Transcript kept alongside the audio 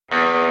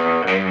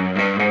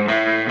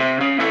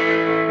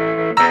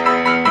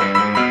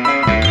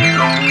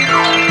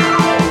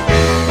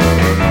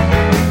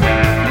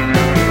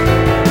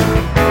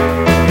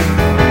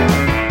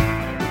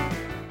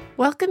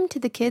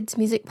the Kids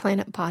Music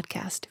Planet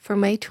podcast for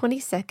May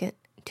 22nd,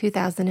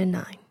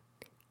 2009.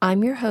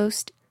 I'm your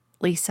host,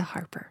 Lisa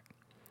Harper.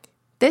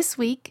 This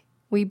week,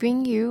 we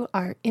bring you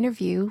our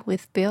interview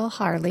with Bill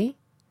Harley,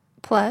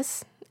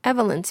 plus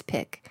Evelyn's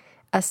Pick,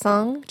 a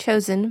song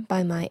chosen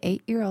by my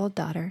 8-year-old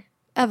daughter,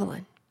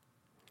 Evelyn.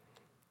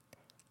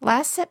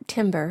 Last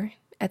September,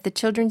 at the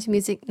Children's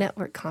Music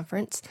Network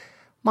Conference,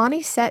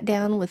 Monty sat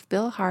down with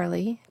Bill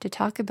Harley to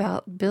talk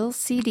about Bill's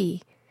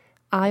CD,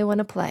 I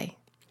Wanna Play.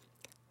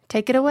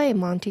 Take it away,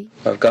 Monty.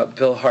 I've got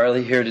Bill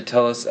Harley here to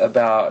tell us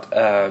about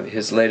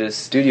his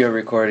latest studio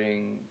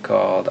recording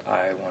called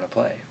I Wanna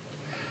Play.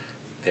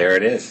 There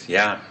it is,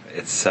 yeah.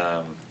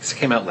 This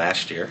came out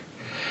last year,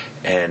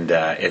 and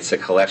it's a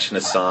collection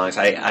of songs.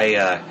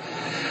 I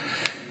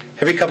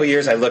every couple of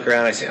years I look around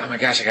and I say, oh my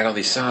gosh, I got all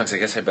these songs, I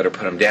guess I better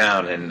put them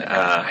down. And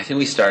I think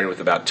we started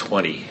with about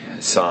 20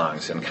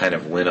 songs and kind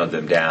of winnowed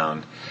them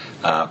down.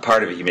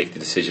 Part of it you make the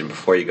decision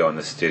before you go in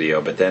the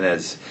studio, but then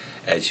as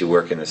you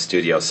work in the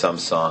studio, some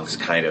songs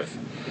kind of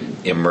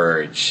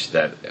emerge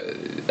that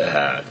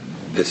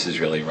this is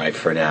really right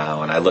for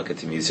now. And I look at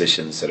the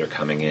musicians that are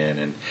coming in,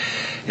 and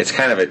it's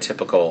kind of a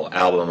typical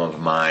album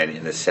of mine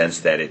in the sense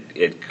that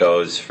it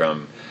goes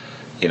from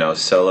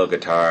solo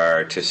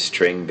guitar to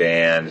string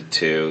band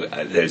to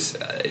there's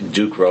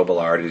Duke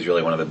Robillard, who's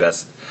really one of the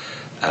best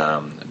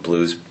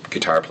blues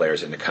guitar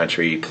players in the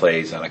country. He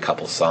plays on a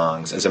couple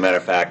songs. As a matter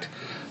of fact,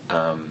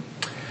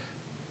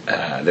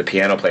 the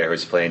piano player who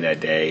was playing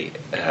that day,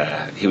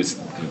 the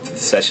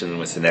session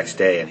was the next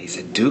day, and he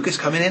said, Duke is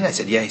coming in? I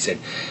said, yeah. He said,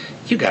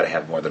 you got to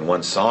have more than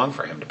one song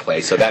for him to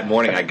play. So that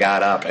morning I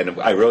got up and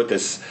I wrote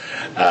this,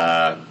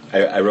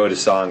 I wrote a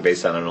song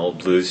based on an old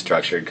blues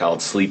structure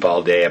called Sleep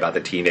All Day, about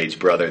the teenage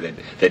brother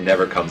that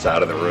never comes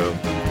out of the room.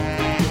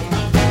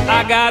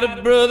 I got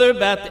a brother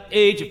about the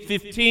age of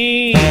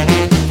 15.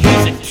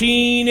 He's a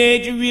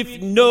teenager if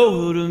you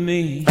know what I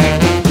mean.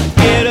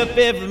 Get up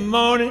every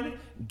morning,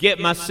 get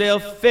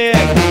myself fed.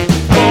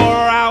 4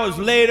 hours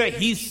later,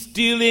 he's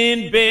still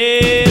in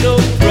bed. Oh,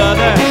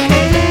 brother,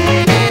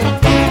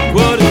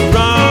 what is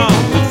wrong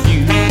with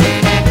you?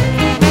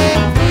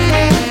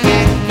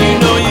 You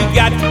know you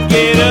got to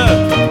get up,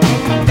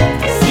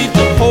 see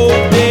the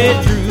whole day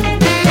through.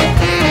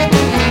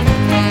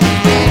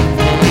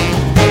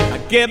 I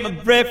get my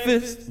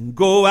breakfast and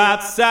go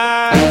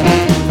outside,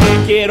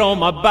 get on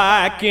my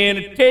bike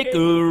and take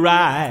a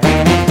ride.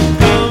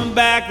 Come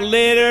back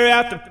later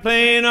after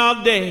playing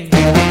all day,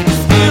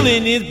 still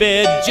in his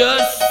bed,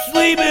 just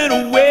sleeping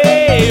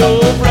away. Oh,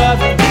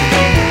 brother,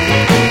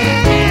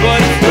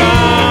 what's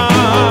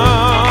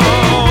wrong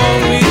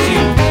with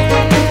you?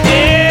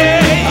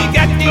 Yeah, you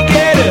got to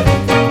get up,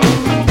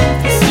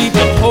 sleep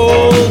the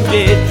whole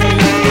day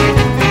through.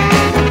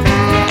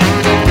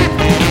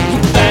 He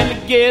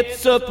finally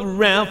gets up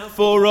around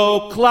 4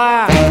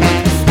 o'clock,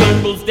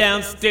 stumbles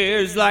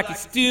downstairs like he's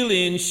still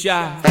in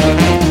shock.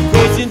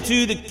 Goes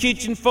into the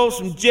kitchen for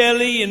some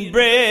jelly and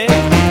bread.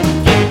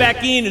 Gets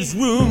back in his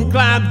room,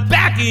 climbs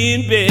back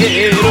in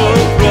bed.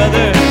 Oh,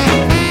 brother,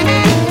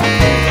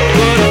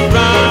 what's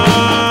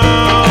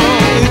wrong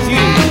with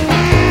you?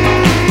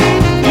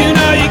 You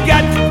know you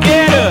got to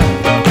get up,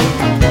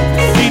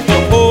 sleep the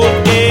whole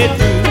day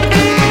through.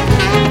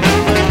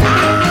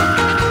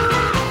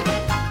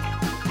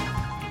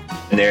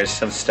 And there's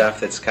some stuff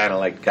that's kind of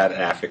like got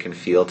an African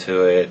feel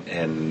to it,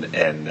 and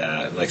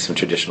like some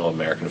traditional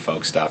American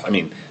folk stuff. I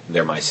mean,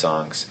 they're my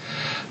songs.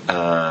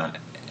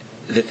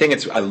 The thing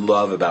I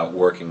love about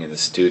working in the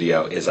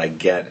studio is I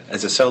get,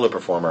 as a solo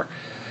performer,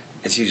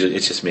 it's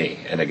just me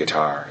and a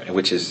guitar,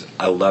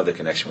 I love the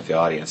connection with the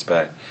audience,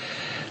 but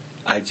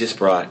I just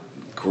brought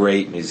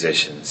great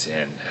musicians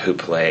in who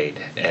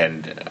played,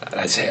 and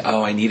I say,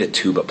 I need a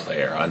tuba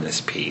player on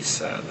this piece.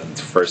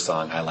 That's the first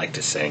song I like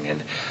to sing,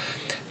 and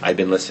I've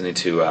been listening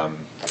to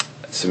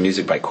some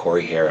music by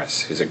Corey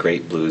Harris, who's a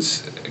great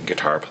blues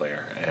guitar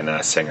player and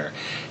a singer,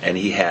 and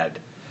he had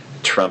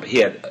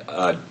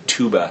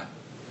tuba,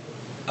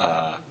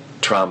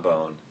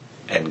 trombone,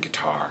 and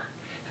guitar.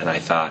 And I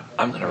thought,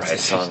 I'm going to write a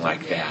song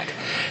like that.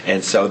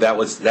 And so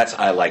that's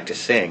I like to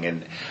sing.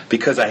 And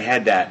because I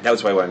had that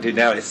was what I wanted to do.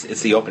 Now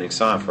it's the opening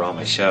song for all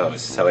my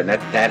shows. So and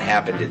that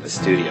happened in the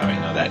studio,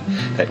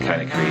 that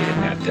kind of created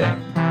that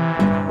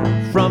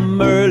thing.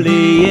 From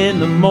early in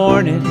the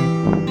morning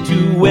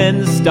to when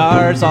the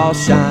stars all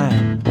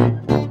shine,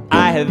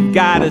 I have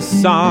got a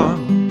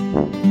song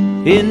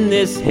in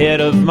this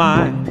head of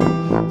mine.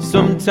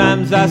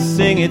 Sometimes I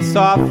sing it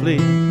softly,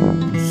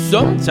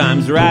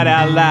 sometimes right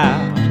out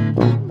loud.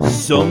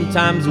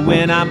 Sometimes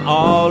when I'm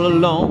all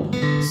alone,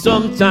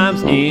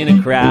 sometimes in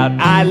a crowd.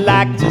 I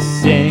like to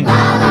sing. La,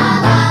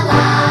 la,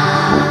 la,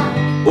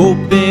 la.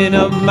 Open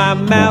up my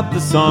mouth, the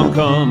song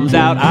comes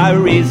out. I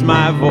raise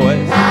my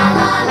voice. La,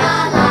 la,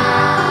 la,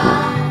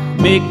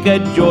 la. Make a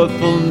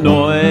joyful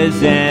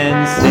noise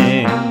and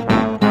sing.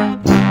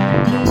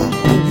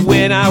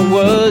 When I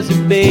was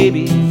a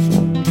baby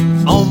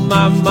on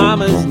my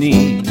mama's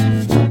knee,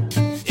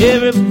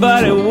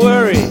 everybody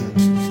worried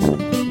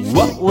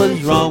what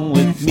was wrong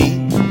with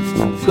me,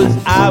 'cause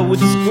I would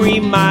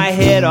scream my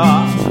head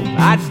off,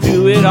 I'd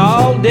do it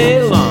all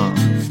day long.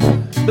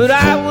 But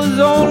I was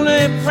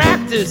only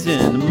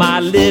practicing my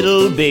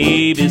little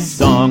baby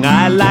song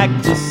I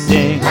like to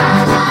sing.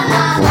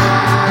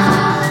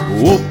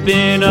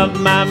 Open up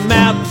my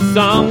mouth, the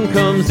song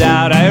comes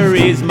out, I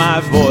raise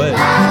my voice.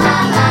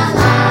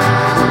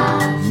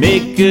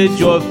 Make a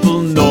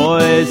joyful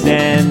noise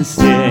and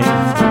sing.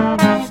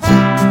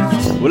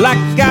 Well, I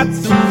got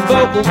some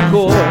vocal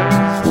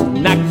cords,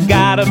 and I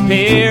got a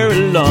pair of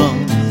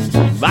lungs.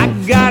 I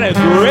got a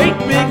great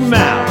big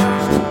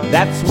mouth,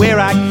 that's where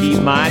I keep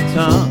my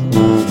tongue.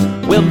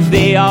 Well,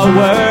 they all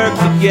work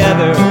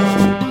together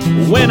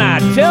when I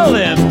tell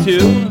them to,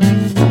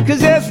 'cause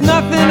there's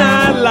nothing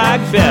I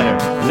like better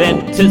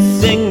than to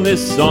sing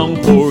this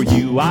song for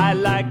you. I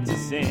like to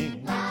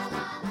sing.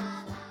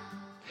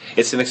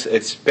 It's an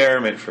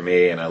experiment for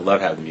me, and I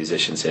love having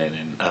musicians in.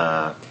 And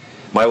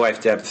my wife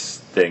Deb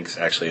thinks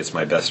actually it's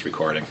my best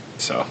recording.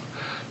 So,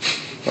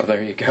 well,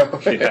 there you go.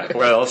 Yeah,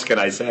 what else can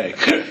I say?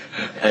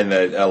 And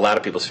a lot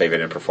of people's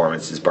favorite in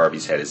performance is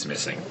 "Barbie's Head Is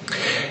Missing,"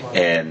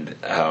 and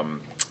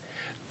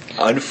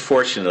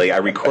unfortunately, I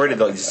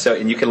recorded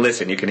and you can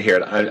listen, you can hear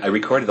it. I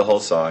recorded the whole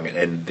song,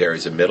 and there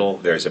was a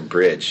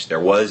bridge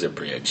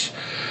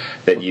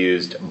that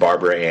used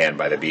Barbara Ann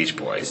by the Beach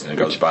Boys, and it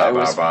goes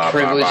Barbie's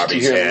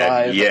Head.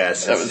 Live.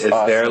 Yes, it's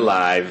awesome. there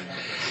live.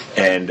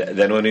 And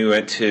then when we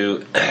went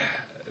to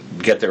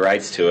get the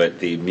rights to it,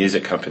 the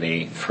music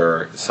company,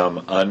 for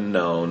some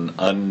unknown,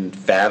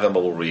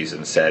 unfathomable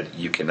reason, said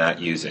you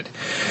cannot use it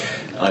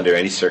under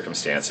any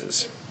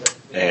circumstances.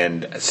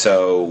 And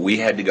so we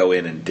had to go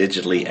in and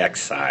digitally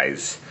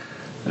excise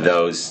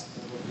those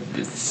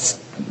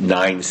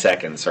 9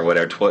 seconds or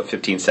whatever,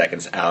 15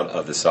 seconds out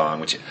of the song,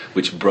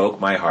 which broke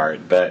my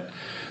heart. But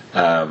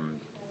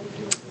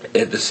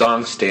the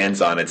song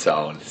stands on its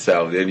own,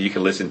 so then you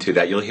can listen to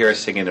that. You'll hear us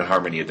singing in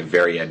harmony at the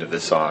very end of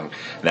the song,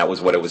 and that was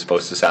what it was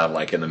supposed to sound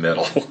like in the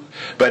middle.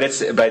 but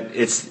it's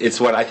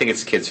what I think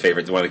it's kids'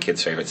 favorite, one of the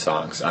kids' favorite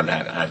songs on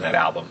that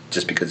album,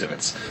 just because of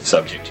its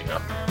subject, you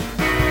know.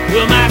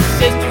 Well, my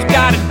sister's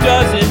got a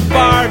dozen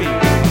Barbies.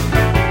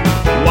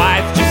 Why,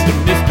 it's just a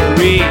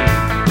mystery.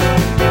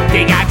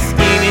 They got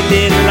skinny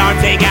little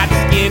arms, they got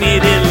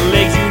skinny little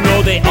legs. You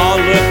know they all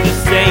look the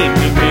same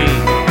to me.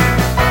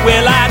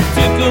 Well, I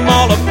took them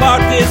all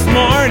apart this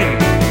morning.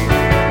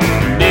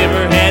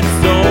 Never had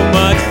so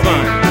much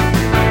fun.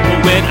 But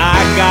when I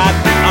got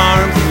the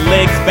arms and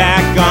legs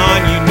back on,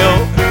 you know,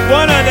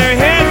 one of their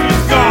heads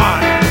was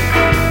gone.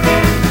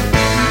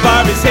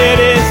 Barbie's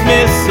head is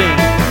missing.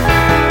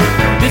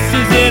 This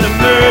is an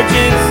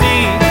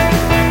emergency.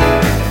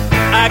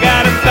 I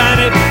gotta find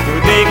it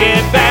before they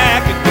get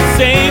back. If the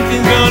same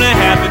thing's gonna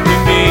happen to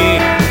me.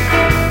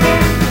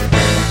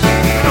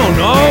 I don't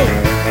know.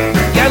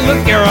 Yeah,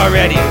 look there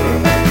already.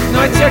 No,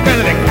 I checked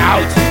under the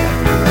couch.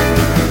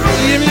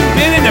 You haven't even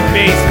been in the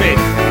basement.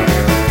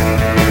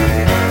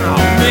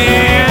 Oh,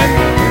 man.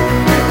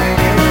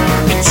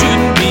 It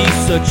shouldn't be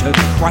such a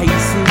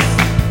crisis.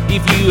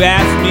 If you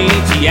ask me,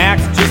 she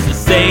acts just the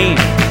same.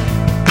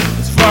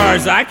 As far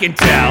as I can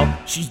tell,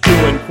 she's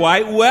doing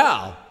quite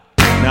well.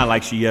 Not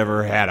like she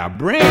ever had a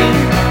brain.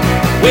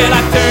 Well,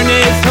 I turned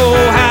this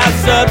whole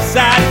house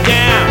upside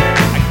down.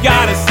 I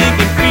got a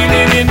sinking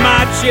feeling in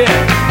my chest,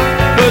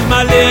 'cause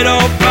my little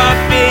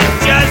puppy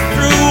just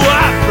threw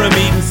up from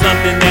eating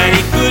something that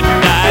he couldn't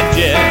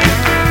digest.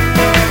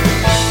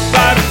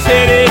 Barbie's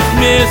head is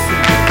missing.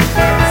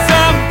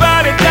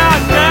 Somebody dial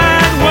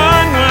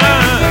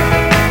 911.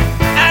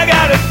 I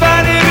gotta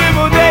find it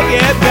before they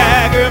get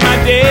back, or my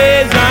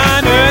days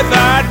on earth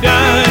are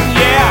done.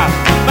 Yeah,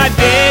 my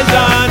days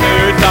on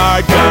earth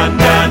are done,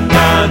 done,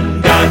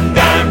 done, done,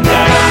 done,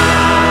 done.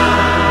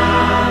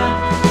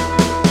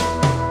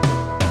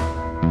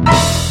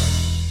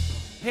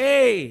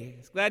 Hey,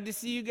 it's glad to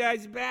see you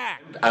guys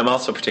back. I'm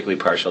also particularly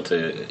partial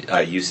to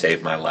 "You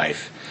Saved My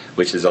Life,"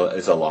 which is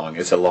a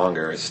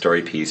longer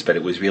story piece, but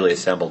it was really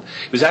assembled.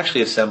 It was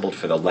actually assembled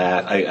for the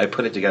last. I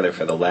put it together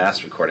for the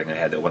last recording I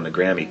had that won the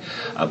Grammy,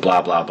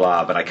 blah blah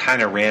blah. But I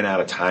kind of ran out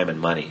of time and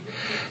money.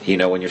 You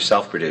know, when you're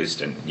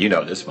self-produced, and you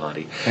know this,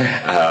 Monty,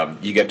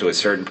 you get to a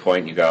certain point,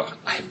 and you go,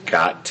 I've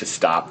got to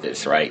stop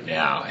this right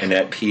now. And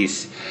that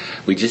piece,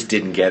 we just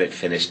didn't get it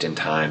finished in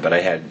time. But I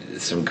had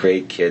some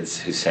great kids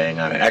who sang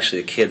on it.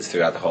 Actually, the kids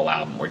throughout the whole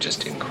album were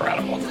just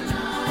incredible.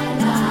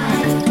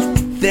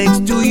 Thanks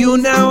to you,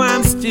 now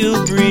I'm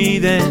still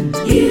breathing.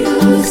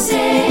 You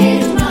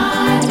saved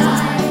my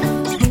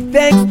life.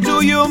 Thanks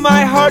to you,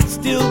 my heart's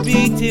still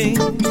beating.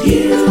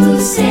 You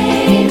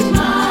saved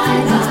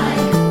my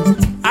life.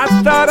 I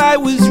thought I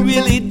was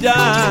really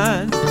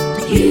done.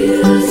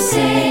 You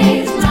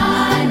saved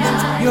my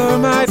life. You're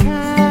my past.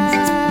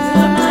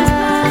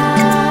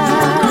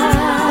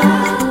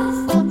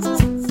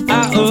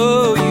 I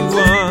owe you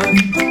one.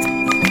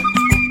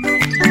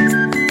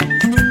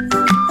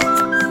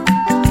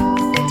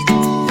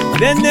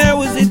 Then there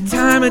was a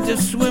time at the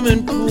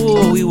swimming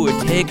pool. We were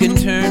taking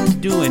turns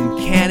doing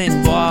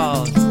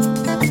cannonballs.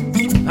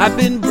 I've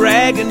been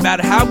bragging about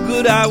how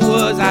good I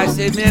was. I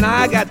said, man,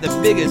 I got the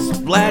biggest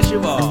splash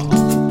of all.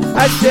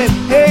 I said,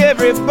 hey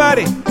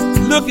everybody,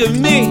 Look at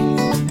me,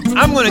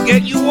 I'm gonna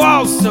get you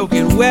all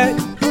soaking wet.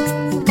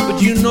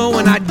 But you know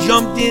when I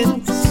jumped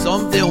in,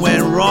 something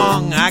went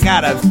wrong. I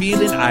got a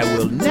feeling I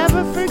will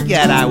never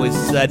forget. I was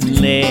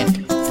suddenly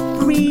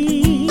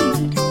free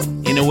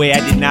in a way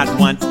I did not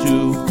want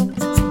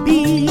to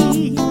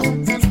be.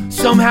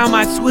 Somehow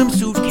my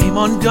swimsuit came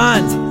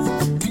undone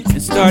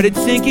and started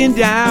sinking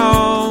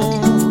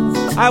down.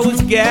 I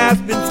was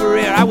gasping for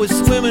air, I was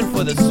swimming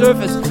for the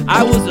surface.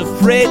 I was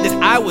afraid that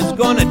I was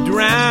gonna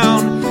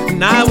drown.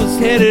 And I was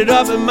headed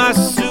up and my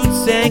suit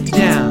sank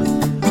down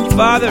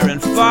farther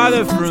and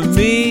farther from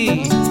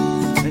me.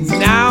 And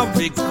now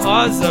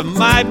because of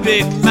my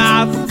big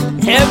mouth,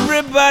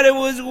 everybody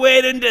was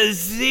waiting to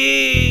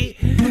see.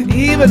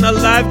 Even the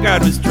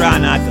lifeguard was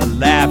trying not to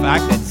laugh. I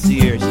could see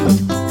her, she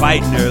was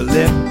biting her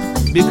lip.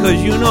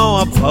 Because you know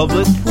a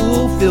public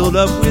pool filled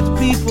up with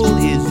people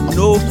is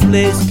no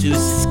place to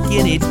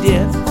skinny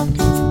dip.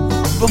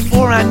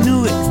 Before I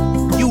knew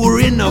it, you were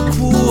in the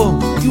pool.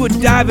 You were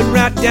diving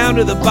right down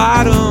to the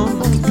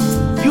bottom.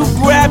 You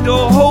grabbed a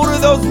hold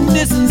of those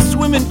missing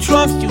swimming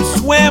trunks. You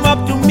swam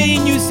up to me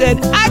and you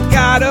said, I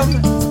got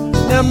 'em.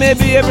 Now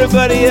maybe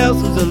everybody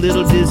else was a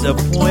little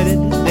disappointed.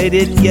 They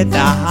didn't get to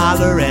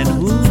holler and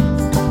hoot.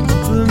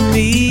 For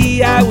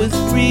me, I was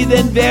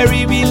breathing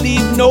very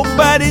relieved.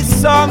 Nobody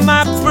saw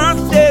my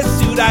birthday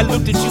suit. I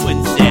looked at you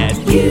and said,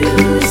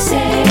 You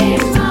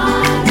saved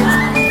my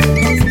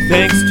life.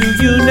 thanks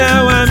to you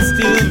now I'm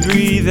still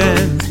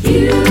breathing.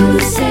 You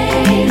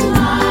saved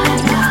my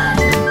life.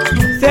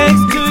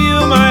 Thanks to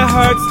you my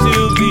heart's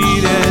still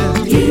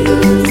beating.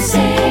 You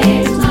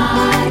saved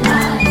my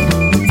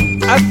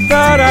life. I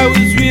thought I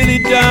was really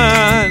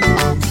done.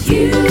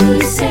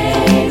 You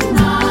saved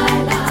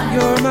my life.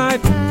 You're my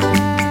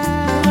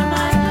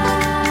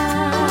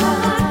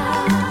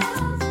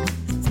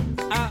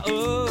I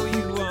owe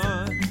you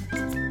one.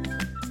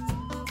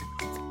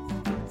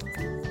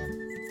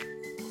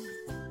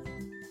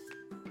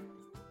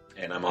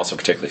 And I'm also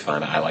particularly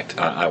fond of I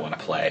Want to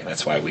Play.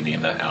 That's why we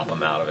named the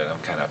album out of it.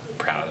 I'm kind of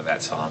proud of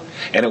that song.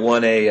 And it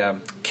won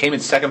came in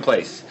second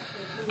place.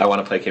 I Want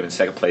to Play came in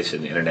second place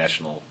in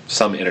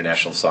some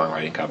international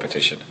songwriting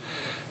competition.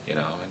 You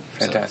know. And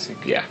Fantastic.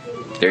 So, yeah.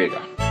 There you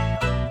go.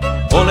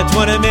 Only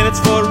 20 minutes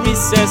for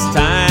recess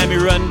time. You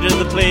run to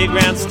the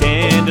playground,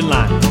 stand in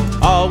line.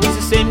 Always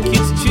the same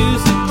kids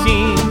choose the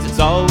teams. It's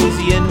always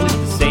the end is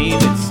the same,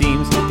 it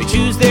seems. They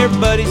choose their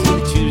buddies,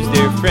 they choose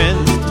their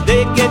friends.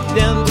 They get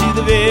down to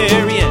the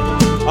very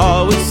end.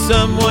 Always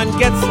someone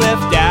gets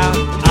left out.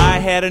 I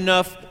had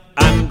enough,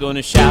 I'm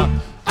gonna shout.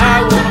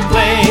 I wanna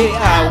play,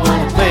 I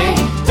wanna play.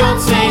 Don't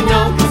say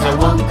no, cause I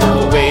won't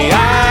go away.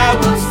 I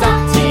won't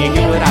stop till you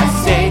hear what I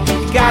say.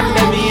 You gotta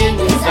let me in,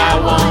 cause I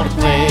wanna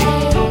play.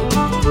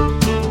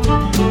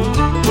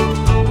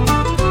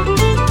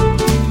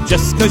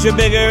 Just cause you're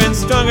bigger and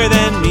stronger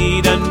than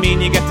me doesn't mean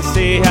you get to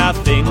say how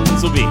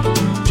things will be.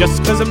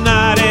 Just cause I'm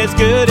not as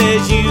good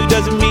as you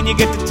doesn't mean you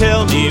get to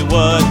tell me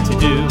what to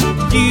do.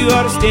 You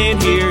ought to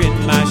stand here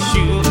in my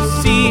shoes,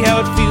 see how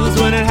it feels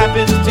when it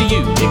happens to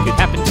you. It could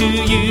happen to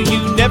you,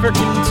 you never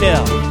can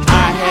tell.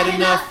 I had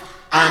enough,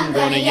 I'm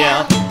gonna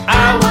yell.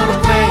 I wanna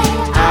play,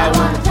 I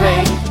wanna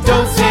play.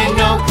 Don't say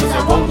no, cause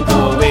I won't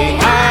go away.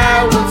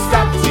 I won't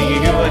stop till you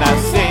hear what I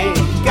say.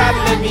 You gotta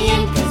let me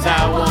in, cause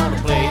I wanna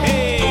play. Hey.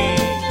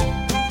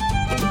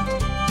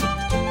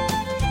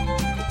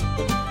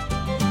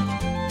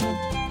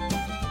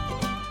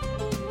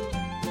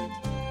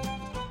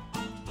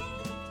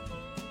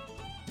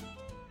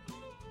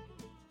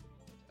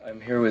 I'm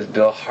here with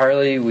Bill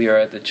Harley. We are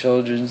at the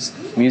Children's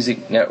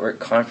Music Network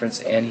Conference,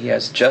 and he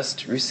has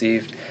just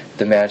received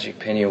the Magic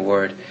Penny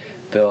Award.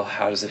 Bill,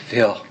 how does it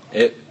feel?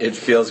 It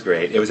feels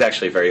great. It was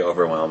actually very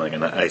overwhelming,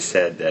 and I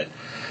said that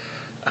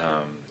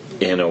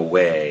in a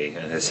way,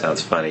 and this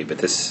sounds funny, but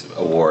this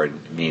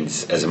award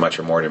means as much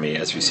or more to me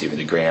as receiving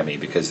the Grammy,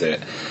 because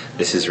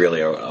this is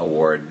really an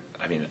award.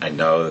 I mean, I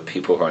know the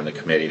people who are on the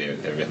committee,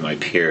 they've been my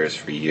peers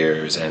for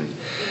years, and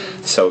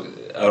so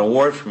an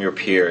award from your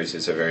peers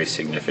is a very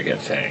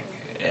significant thing,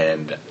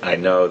 and I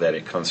know that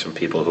it comes from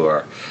people who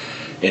are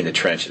in the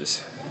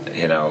trenches,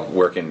 you know,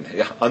 working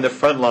on the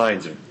front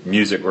lines of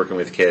music, working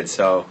with kids.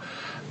 So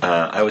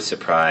I was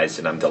surprised,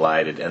 and I'm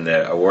delighted. And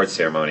the award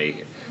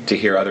ceremony, to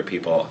hear other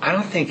people, I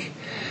don't think,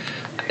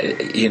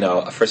 you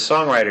know, for a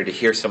songwriter to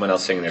hear someone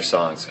else sing their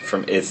songs,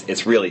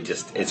 it's really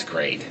just, it's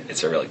great.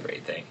 It's a really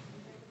great thing.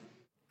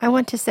 I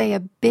want to say a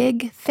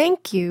big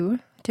thank you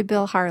to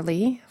Bill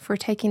Harley for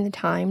taking the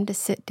time to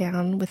sit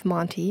down with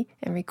Monty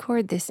and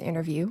record this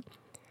interview.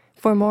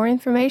 For more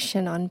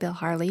information on Bill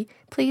Harley,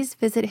 please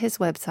visit his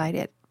website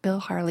at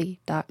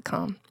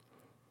billharley.com.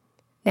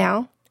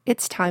 Now,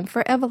 it's time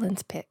for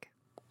Evelyn's pick.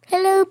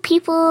 Hello,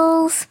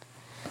 peoples.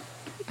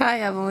 Hi,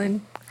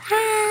 Evelyn.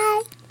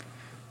 Hi.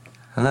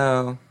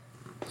 Hello.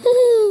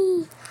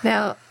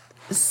 Now,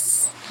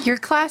 your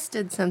class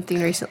did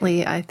something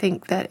recently, I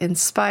think, that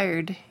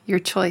inspired your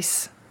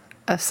choice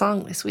of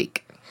song this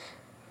week.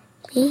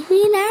 We've been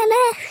on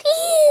a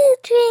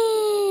field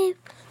trip.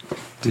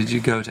 Did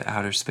you go to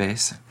outer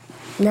space?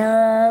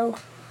 No.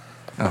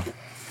 Oh.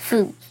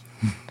 Food.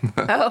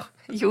 Oh,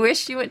 you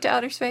wish you went to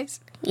outer space?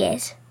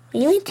 Yes.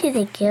 We went to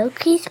the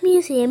Gilcrease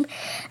Museum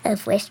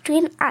of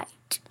Western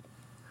Art.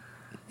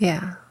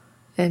 Yeah.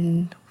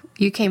 And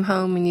you came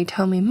home and you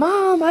told me,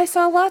 Mom, I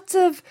saw lots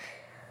of...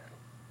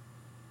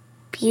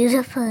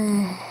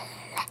 Beautiful.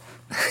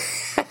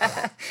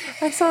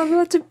 I saw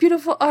lots of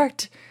beautiful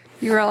art.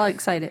 You were all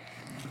excited.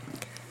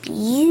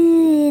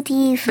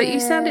 Beautiful. But you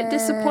sounded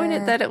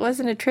disappointed that it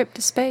wasn't a trip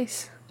to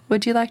space.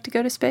 Would you like to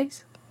go to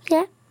space?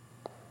 Yeah.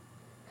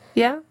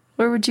 Yeah?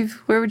 Where would you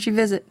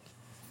visit?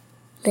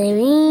 The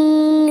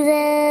rings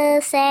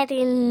of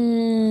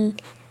Saturn.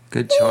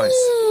 Good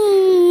choice.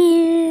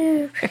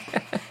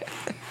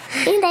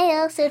 And I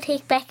also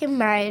take back a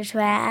Mars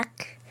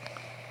rock.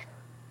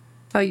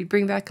 Oh, you'd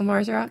bring back a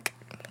Mars rock?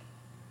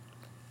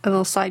 A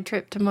little side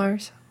trip to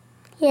Mars?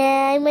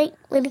 Yeah, I might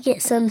want to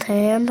get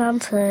suntanned on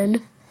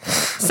sun.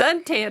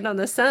 Suntanned on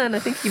the sun? I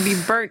think you'd be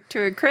burnt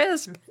to a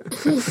crisp.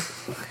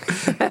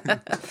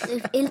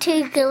 With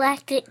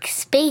intergalactic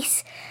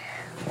space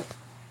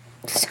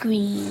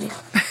screen.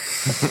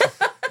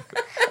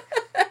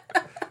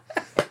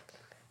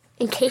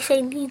 In case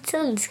I need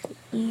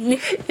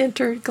sunscreen.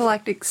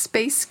 Intergalactic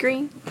space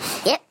screen?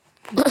 Yep.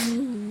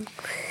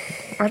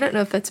 I don't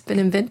know if that's been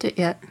invented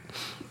yet.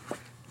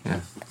 Yeah.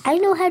 I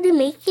know how to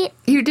make it.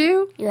 You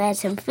do? You add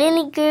some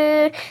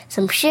vinegar,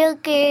 some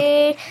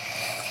sugar,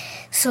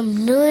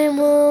 some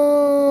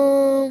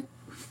normal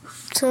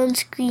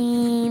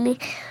sunscreen,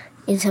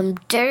 and some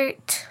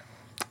dirt.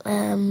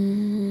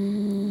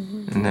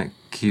 And that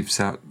keeps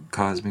out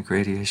cosmic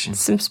radiation.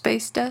 Some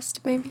space dust,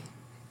 maybe?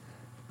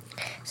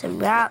 Some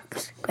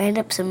rocks. Grind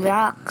up some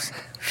rocks.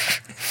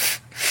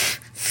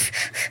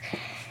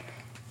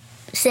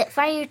 Set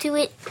fire to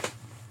it.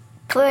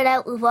 Pour it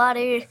out with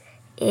water.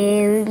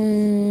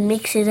 And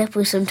mix it up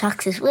with some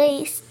toxic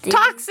waste.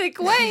 Toxic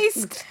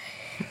waste!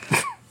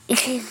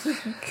 I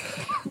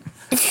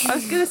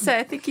was going to say,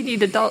 I think you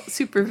need adult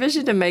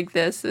supervision to make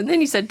this. And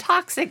then you said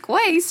toxic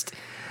waste.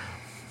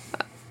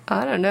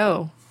 I don't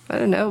know. I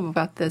don't know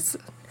about this.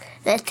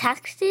 The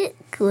toxic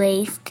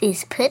waste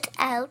is put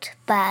out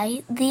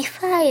by the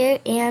fire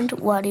and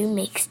water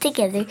mixed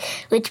together,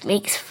 which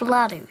makes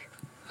flutter.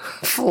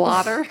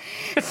 Flutter?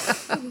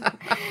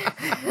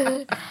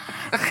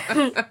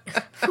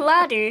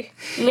 Flutter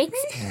makes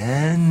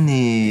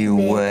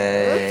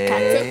Anyway.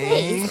 toxic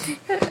waste.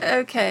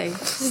 Okay,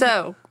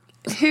 so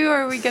who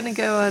are we going to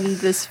go on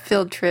this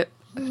field trip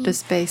to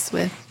space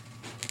with?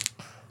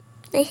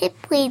 The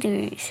hip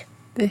waders.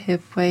 The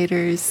hip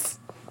waders.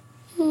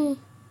 I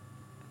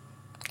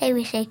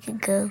wish I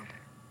could go.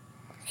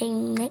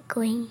 I'm not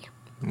going.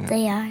 Yeah.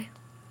 They are.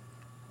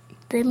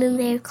 Them in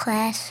their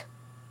class.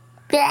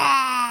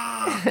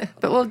 Blah!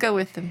 But we'll go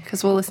with them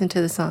because we'll listen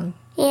to the song.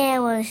 Yeah, I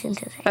want to listen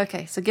to that.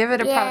 Okay, so give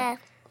it a Yeah,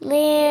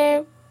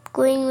 they're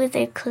going with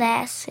their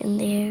class, and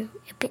they're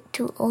a bit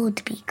too old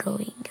to be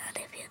going on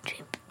a field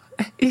trip.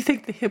 You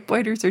think the hip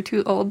waders are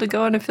too old to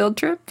go on a field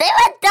trip? They're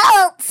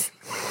adults!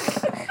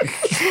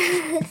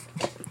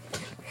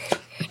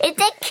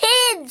 It's a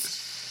kids'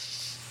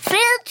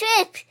 field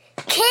trip!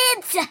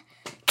 Kids!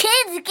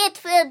 Kids get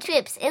field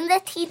trips, and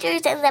the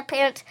teachers and the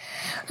parents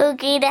who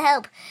agree to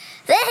help.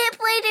 The hip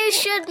waders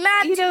should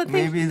not. You don't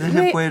think... Maybe the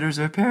hip waders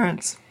are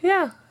parents.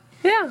 Yeah,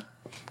 yeah.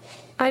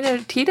 I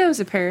know Tito's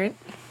a parent.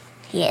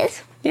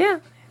 Yes? Yeah.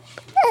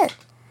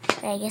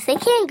 I guess they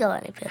can go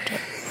on a field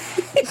trip.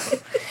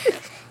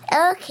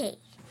 Okay.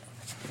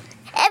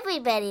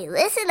 Everybody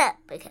listen up,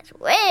 because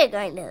we're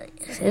going to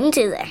listen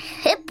to the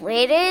Hip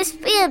Waders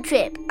field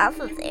trip off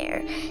of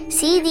their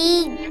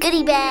CD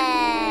goodie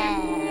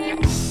bag.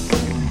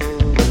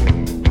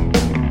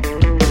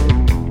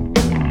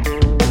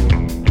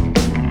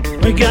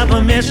 We got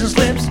permission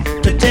slips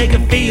to take a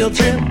field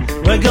trip.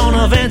 We're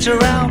gonna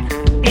venture out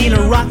in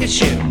a rocket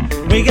ship.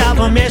 We got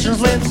permission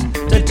slips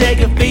to take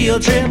a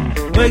field trip.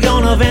 We're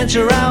gonna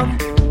venture out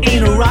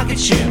in a rocket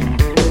ship.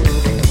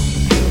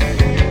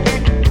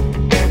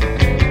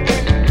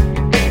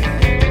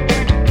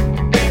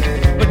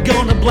 We're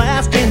gonna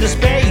blast into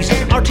space,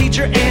 our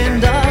teacher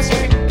and us,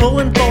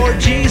 pulling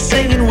 4G,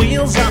 singing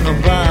Wheels on the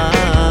Bus.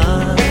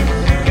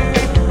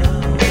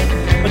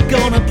 We're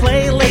gonna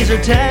play laser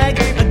tag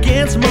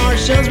against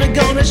Martians. We're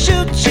gonna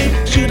shoot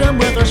them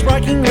with our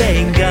sparking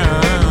ray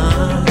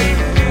gun.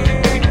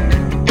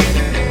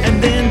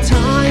 And then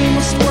time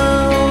will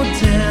slow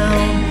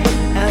down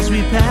as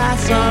we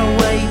pass our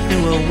way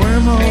through a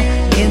wormhole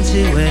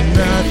into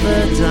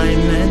another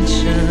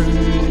dimension.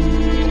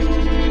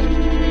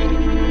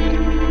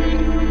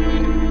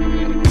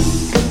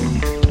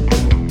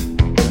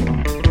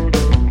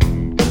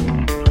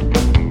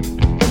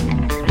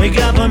 We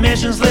got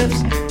permission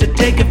slips to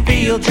take a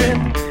field trip.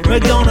 We're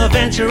gonna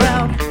venture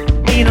out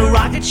in a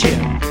rocket ship.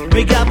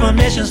 We got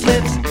permission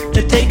slips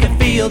to take a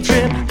field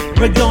trip.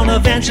 We're gonna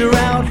venture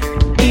out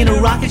in a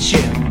rocket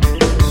ship.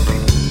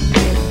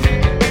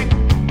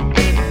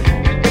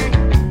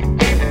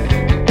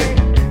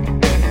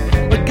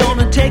 We're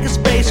gonna take a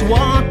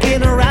spacewalk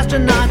in our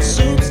astronaut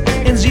suits.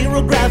 In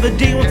zero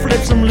gravity we'll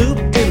flip some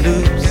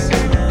loop-de-loops.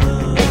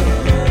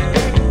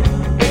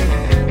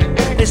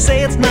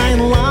 say it's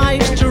 9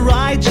 lives to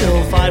ride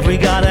till 5. We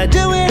gotta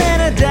do it in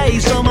a day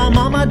so my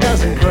mama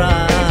doesn't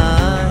cry.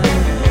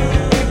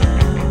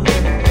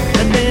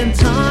 And then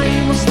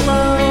time will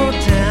slow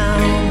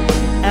down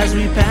as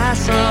we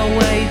pass our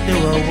way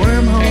through a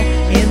wormhole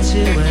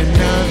into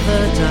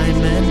another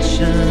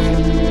dimension.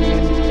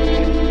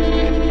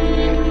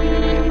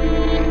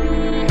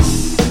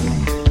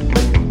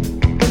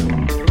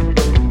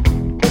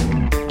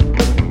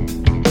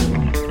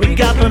 We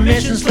got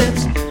permission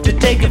slips to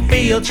take a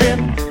field trip.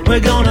 We're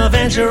gonna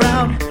venture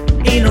out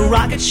in a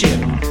rocket ship.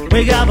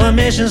 We got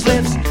permission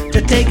slips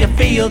to take a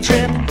field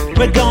trip.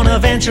 We're gonna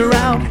venture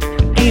out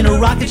in a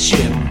rocket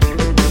ship.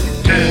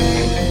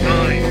 10,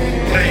 9,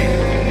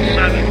 8,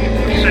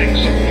 7, 6,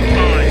 5,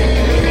 4,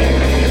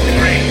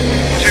 3,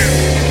 2,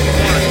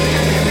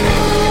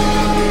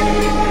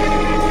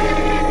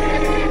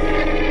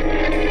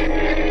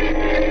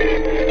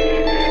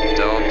 1.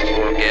 Don't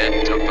forget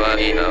to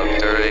buddy up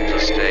during the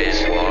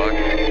spacewalk.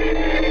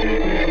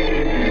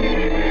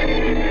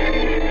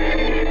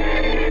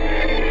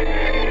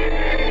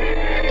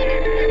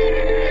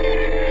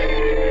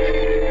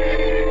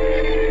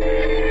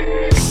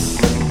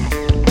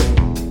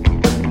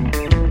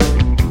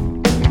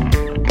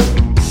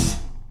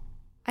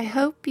 I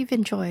hope you've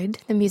enjoyed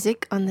the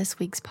music on this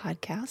week's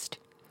podcast.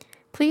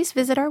 Please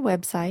visit our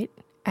website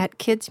at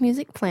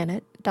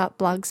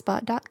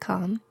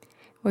kidsmusicplanet.blogspot.com,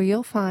 where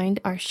you'll find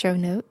our show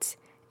notes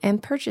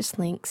and purchase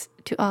links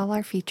to all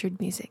our featured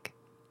music.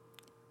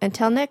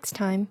 Until next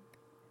time,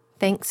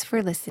 thanks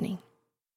for listening.